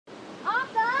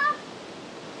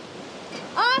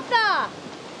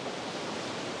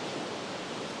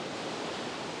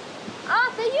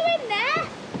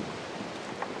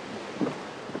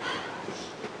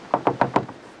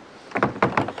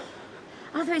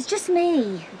Arthur, it's just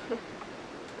me.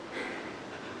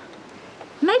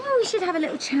 Maybe we should have a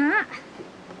little chat.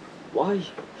 Why?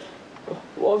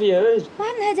 What have you heard? I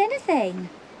haven't heard anything.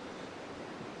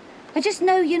 I just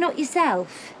know you're not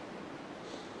yourself.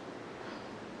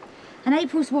 And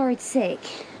April's worried sick.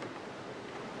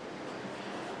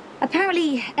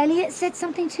 Apparently, Elliot said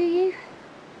something to you.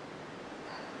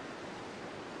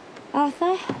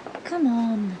 Arthur, come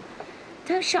on.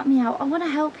 Don't shut me out. I want to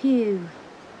help you.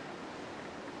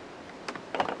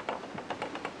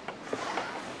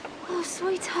 Oh,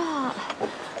 sweetheart.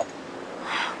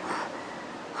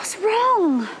 What's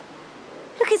wrong?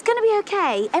 Look, it's going to be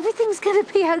okay. Everything's going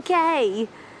to be okay.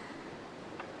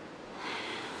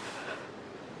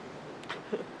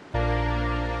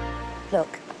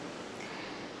 Look,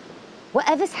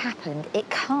 whatever's happened, it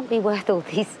can't be worth all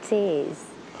these tears.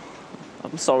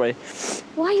 I'm sorry.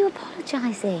 Why are you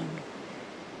apologising?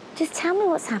 Just tell me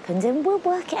what's happened and we'll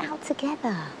work it out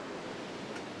together.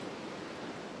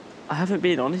 I haven't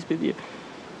been honest with you.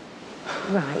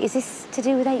 Right, is this to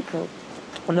do with April?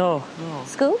 No.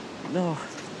 School? No,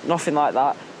 nothing like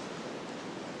that.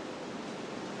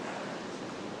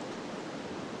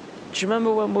 Do you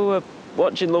remember when we were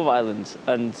watching Love Island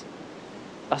and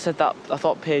I said that I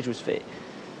thought Paige was fit?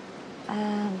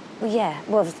 Well, yeah.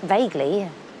 Well, vaguely, yeah.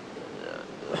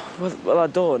 Well, I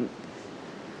don't.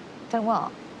 Don't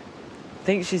what?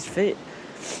 Think she's fit.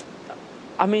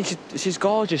 I mean, she's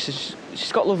gorgeous.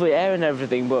 She's got lovely hair and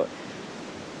everything, but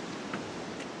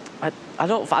I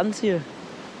don't fancy her.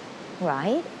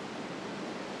 Right.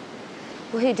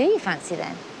 Well, who do you fancy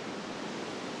then?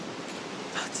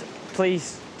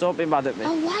 Please, don't be mad at me.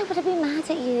 Oh, why would I be mad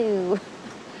at you?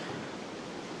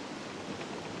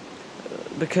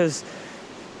 Because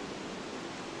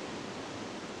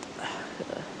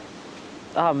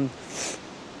I'm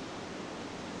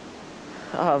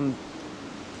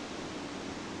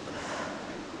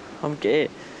gay.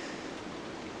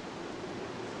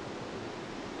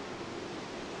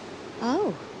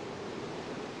 Oh.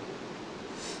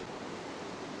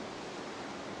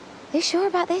 Are you sure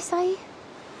about this, are you?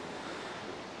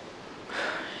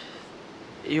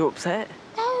 Are you upset?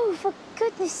 No, for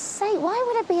goodness sake, why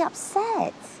would I be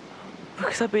upset?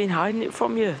 Because I've been hiding it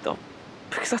from you.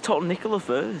 Because I told Nicola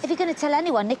first. If you're going to tell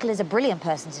anyone, Nicola's a brilliant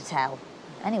person to tell.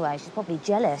 Anyway, she's probably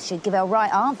jealous. She'd give her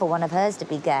right arm for one of hers to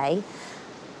be gay.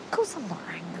 Of course I'm not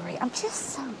angry. I'm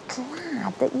just so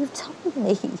glad that you've told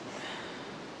me.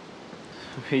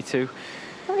 Me too.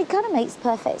 I mean, it kind of makes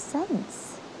perfect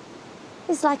sense.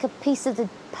 It's like a piece of the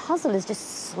puzzle is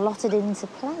just slotted into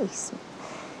place.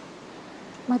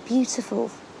 My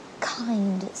beautiful,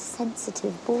 kind,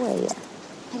 sensitive boy.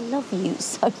 I love you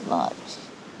so much.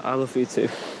 I love you too.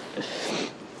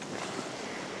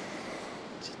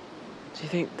 Do you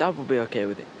think Dad will be okay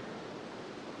with it?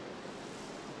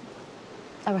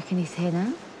 I reckon he's here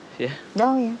now. Yeah?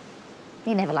 Oh, yeah.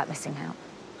 He never liked missing out.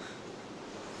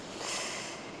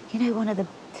 You know, one of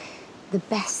the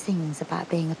best things about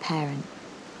being a parent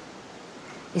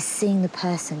is seeing the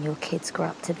person your kids grow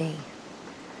up to be.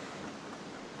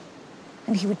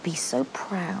 And he would be so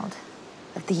proud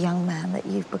of the young man that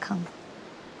you've become.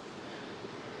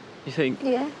 You think?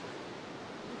 Yeah.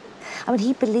 I mean,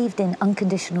 he believed in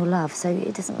unconditional love, so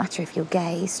it doesn't matter if you're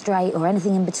gay, straight, or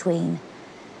anything in between.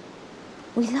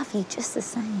 We love you just the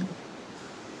same.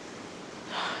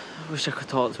 I wish I could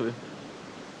talk to him.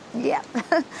 Yeah.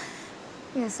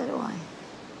 Yeah, so do I.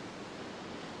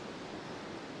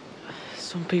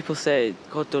 Some people say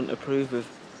God don't approve of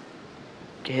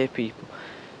gay people.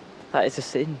 That is a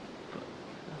sin.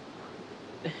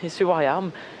 But it's who I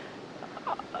am.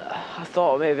 I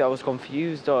thought maybe I was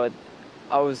confused or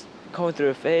I was going through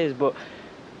a phase, but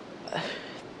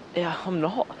yeah, I'm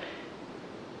not.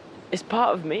 It's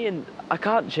part of me and I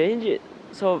can't change it.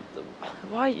 So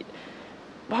why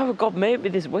would God make me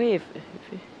this way if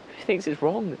he thinks it's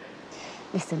wrong?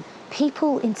 Listen,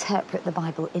 people interpret the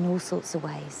Bible in all sorts of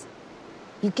ways.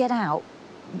 You get out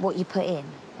what you put in,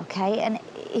 okay? And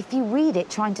if you read it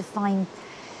trying to find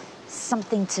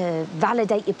something to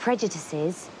validate your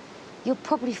prejudices, you'll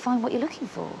probably find what you're looking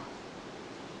for.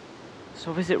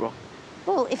 So is it wrong?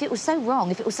 Well, if it was so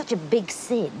wrong, if it was such a big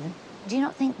sin, do you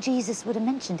not think Jesus would have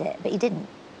mentioned it? But he didn't.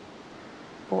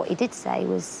 But what he did say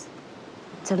was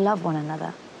to love one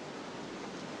another.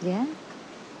 Yeah?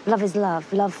 Love is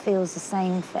love. Love feels the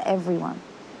same for everyone.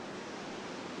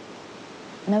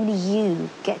 And only you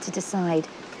get to decide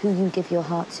who you give your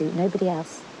heart to, nobody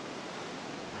else.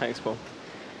 Thanks, Mum.